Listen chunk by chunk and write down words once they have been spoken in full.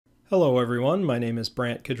Hello everyone, my name is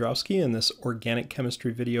Brant Kudrowski and this organic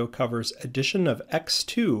chemistry video covers addition of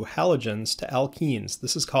X2 halogens to alkenes.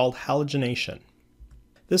 This is called halogenation.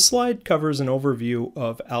 This slide covers an overview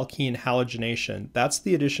of alkene halogenation. That's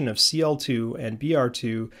the addition of Cl2 and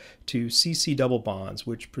Br2 to CC double bonds,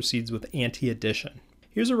 which proceeds with anti-addition.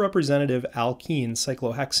 Here's a representative alkene,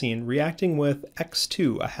 cyclohexene, reacting with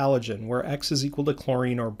X2, a halogen, where X is equal to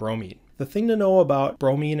chlorine or bromine. The thing to know about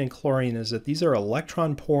bromine and chlorine is that these are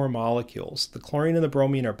electron-poor molecules. The chlorine and the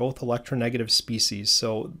bromine are both electronegative species,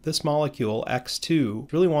 so this molecule,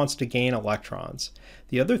 X2, really wants to gain electrons.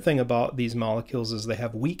 The other thing about these molecules is they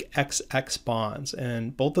have weak XX bonds,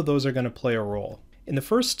 and both of those are going to play a role. In the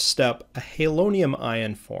first step, a halonium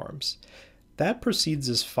ion forms. That proceeds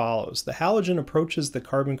as follows. The halogen approaches the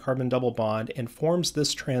carbon-carbon double bond and forms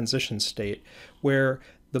this transition state where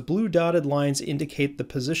the blue dotted lines indicate the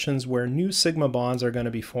positions where new sigma bonds are going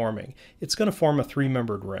to be forming. It's going to form a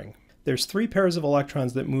three-membered ring. There's three pairs of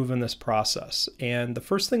electrons that move in this process, and the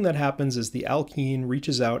first thing that happens is the alkene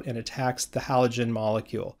reaches out and attacks the halogen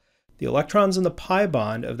molecule. The electrons in the pi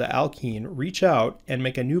bond of the alkene reach out and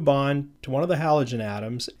make a new bond to one of the halogen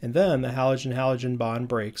atoms, and then the halogen-halogen bond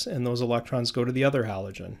breaks and those electrons go to the other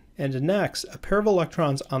halogen. And next, a pair of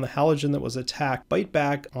electrons on the halogen that was attacked bite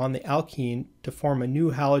back on the alkene to form a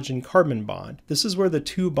new halogen-carbon bond. This is where the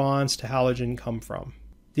two bonds to halogen come from.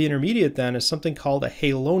 The intermediate then is something called a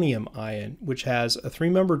halonium ion, which has a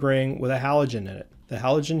three-membered ring with a halogen in it. The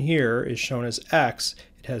halogen here is shown as X.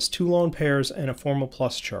 It has two lone pairs and a formal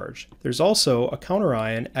plus charge. There's also a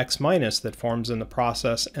counterion, X-, that forms in the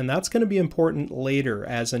process, and that's going to be important later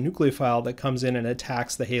as a nucleophile that comes in and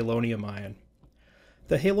attacks the halonium ion.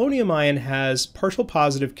 The halonium ion has partial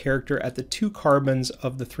positive character at the two carbons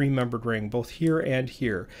of the three-membered ring, both here and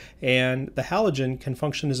here, and the halogen can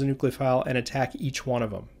function as a nucleophile and attack each one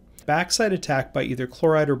of them. Backside attack by either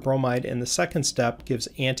chloride or bromide in the second step gives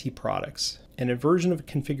antiproducts. An inversion of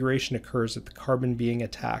configuration occurs at the carbon being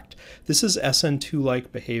attacked. This is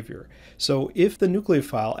SN2-like behavior. So if the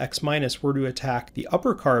nucleophile X- were to attack the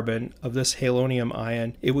upper carbon of this halonium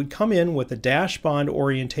ion, it would come in with a dash bond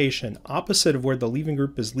orientation opposite of where the leaving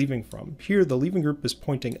group is leaving from. Here the leaving group is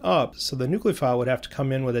pointing up, so the nucleophile would have to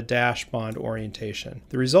come in with a dash bond orientation.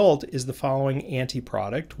 The result is the following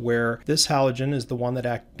antiproduct, where this halogen is the one that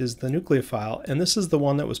acted as the nucleophile, and this is the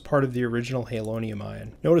one that was part of the original halonium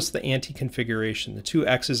ion. Notice the anti-configuration. The two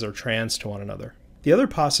X's are trans to one another. The other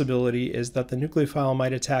possibility is that the nucleophile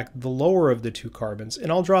might attack the lower of the two carbons,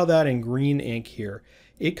 and I'll draw that in green ink here.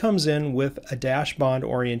 It comes in with a dash bond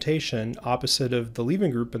orientation opposite of the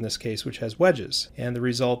leaving group in this case, which has wedges. And the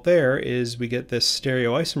result there is we get this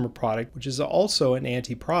stereoisomer product, which is also an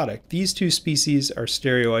antiproduct. These two species are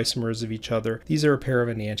stereoisomers of each other. These are a pair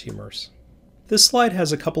of enantiomers. This slide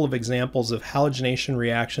has a couple of examples of halogenation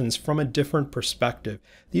reactions from a different perspective.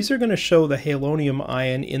 These are going to show the halonium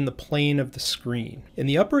ion in the plane of the screen. In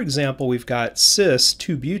the upper example, we've got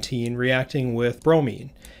cis-2-butene reacting with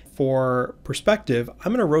bromine. For perspective,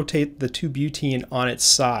 I'm going to rotate the 2-butene on its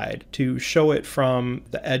side to show it from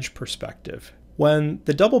the edge perspective. When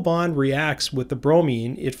the double bond reacts with the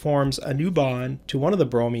bromine, it forms a new bond to one of the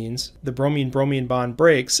bromines. The bromine-bromine bond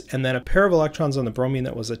breaks, and then a pair of electrons on the bromine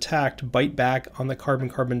that was attacked bite back on the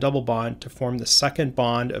carbon-carbon double bond to form the second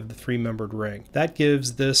bond of the three-membered ring. That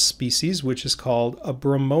gives this species, which is called a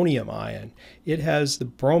bromonium ion. It has the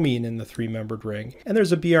bromine in the three-membered ring, and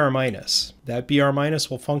there's a Br-. That Br-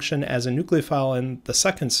 will function as a nucleophile in the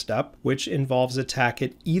second step, which involves attack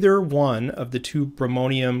at either one of the two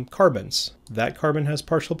bromonium carbons. That carbon has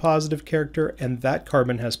partial positive character, and that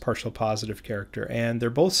carbon has partial positive character, and they're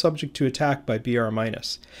both subject to attack by Br-.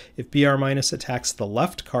 If Br- attacks the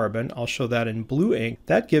left carbon, I'll show that in blue ink,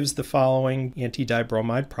 that gives the following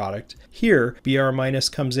anti-dibromide product. Here, Br-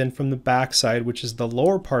 comes in from the backside, which is the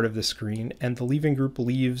lower part of the screen, and the leaving group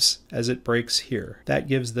leaves as it breaks here. That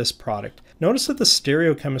gives this product. Notice that the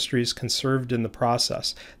stereochemistry is conserved in the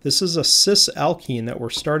process. This is a cis-alkene that we're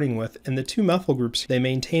starting with, and the two methyl groups, they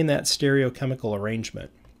maintain that stereochemical arrangement.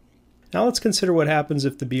 Now let's consider what happens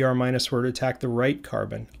if the Br- were to attack the right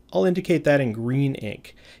carbon. I'll indicate that in green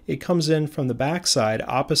ink. It comes in from the backside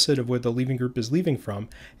opposite of where the leaving group is leaving from,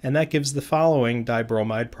 and that gives the following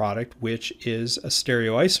dibromide product, which is a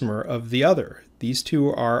stereoisomer of the other. These two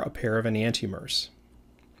are a pair of enantiomers.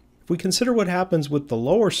 If we consider what happens with the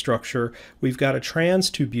lower structure, we've got a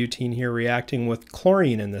trans-2-butene here reacting with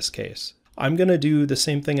chlorine in this case. I'm going to do the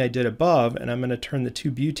same thing I did above, and I'm going to turn the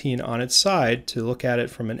 2-butene on its side to look at it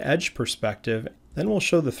from an edge perspective. Then we'll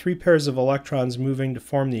show the three pairs of electrons moving to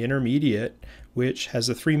form the intermediate, which has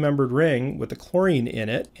a 3-membered ring with the chlorine in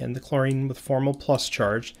it, and the chlorine with formal plus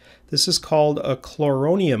charge. This is called a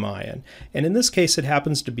chloronium ion, and in this case it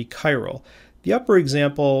happens to be chiral. The upper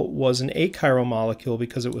example was an achiral molecule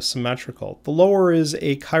because it was symmetrical. The lower is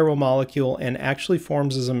a chiral molecule and actually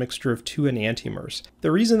forms as a mixture of two enantiomers.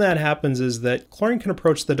 The reason that happens is that chlorine can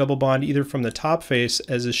approach the double bond either from the top face,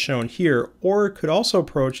 as is shown here, or it could also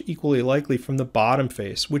approach equally likely from the bottom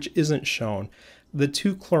face, which isn't shown. The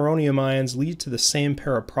two chloronium ions lead to the same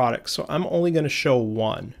pair of products, so I'm only going to show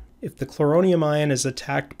one. If the chloronium ion is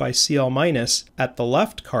attacked by Cl- at the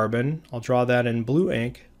left carbon, I'll draw that in blue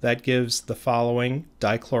ink, that gives the following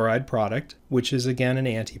dichloride product, which is again an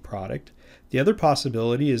antiproduct. The other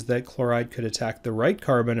possibility is that chloride could attack the right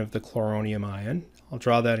carbon of the chloronium ion. I'll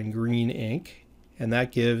draw that in green ink, and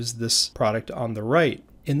that gives this product on the right.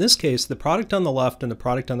 In this case, the product on the left and the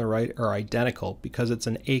product on the right are identical because it's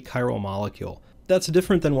an achiral molecule. That's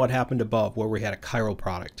different than what happened above, where we had a chiral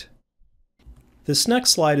product. This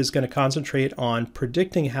next slide is going to concentrate on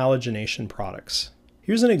predicting halogenation products.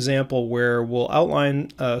 Here's an example where we'll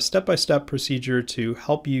outline a step-by-step procedure to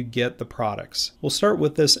help you get the products. We'll start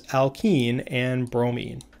with this alkene and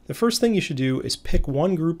bromine. The first thing you should do is pick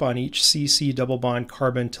one group on each CC double bond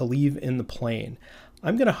carbon to leave in the plane.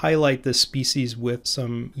 I'm going to highlight this species with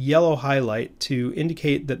some yellow highlight to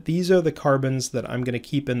indicate that these are the carbons that I'm going to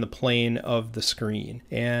keep in the plane of the screen.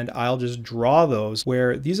 And I'll just draw those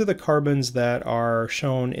where these are the carbons that are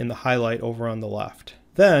shown in the highlight over on the left.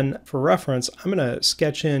 Then, for reference, I'm going to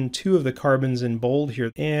sketch in two of the carbons in bold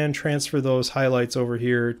here and transfer those highlights over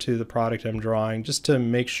here to the product I'm drawing, just to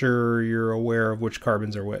make sure you're aware of which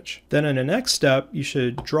carbons are which. Then in the next step, you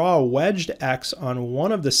should draw a wedged X on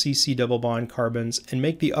one of the CC double bond carbons and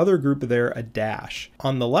make the other group there a dash.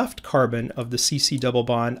 On the left carbon of the CC double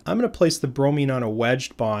bond, I'm going to place the bromine on a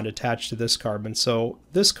wedged bond attached to this carbon. So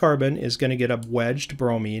this carbon is going to get a wedged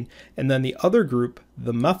bromine, and then the other group,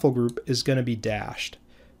 the methyl group, is going to be dashed.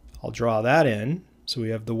 I'll draw that in, so we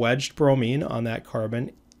have the wedged bromine on that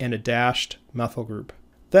carbon and a dashed methyl group.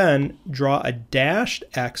 Then draw a dashed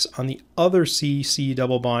X on the other CC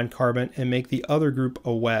double bond carbon and make the other group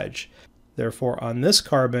a wedge. Therefore, on this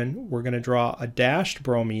carbon, we're going to draw a dashed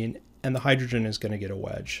bromine and the hydrogen is going to get a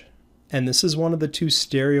wedge. And this is one of the two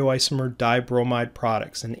stereoisomer dibromide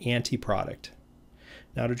products, an antiproduct.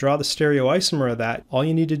 Now to draw the stereoisomer of that, all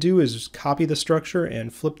you need to do is copy the structure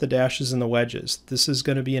and flip the dashes and the wedges. This is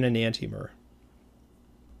going to be an enantiomer.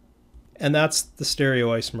 And that's the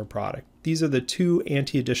stereoisomer product. These are the two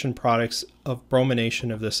anti-addition products of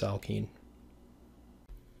bromination of this alkene.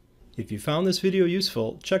 If you found this video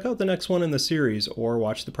useful, check out the next one in the series or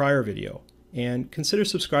watch the prior video. And consider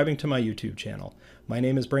subscribing to my YouTube channel. My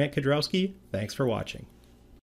name is Brant Kudrowski. Thanks for watching.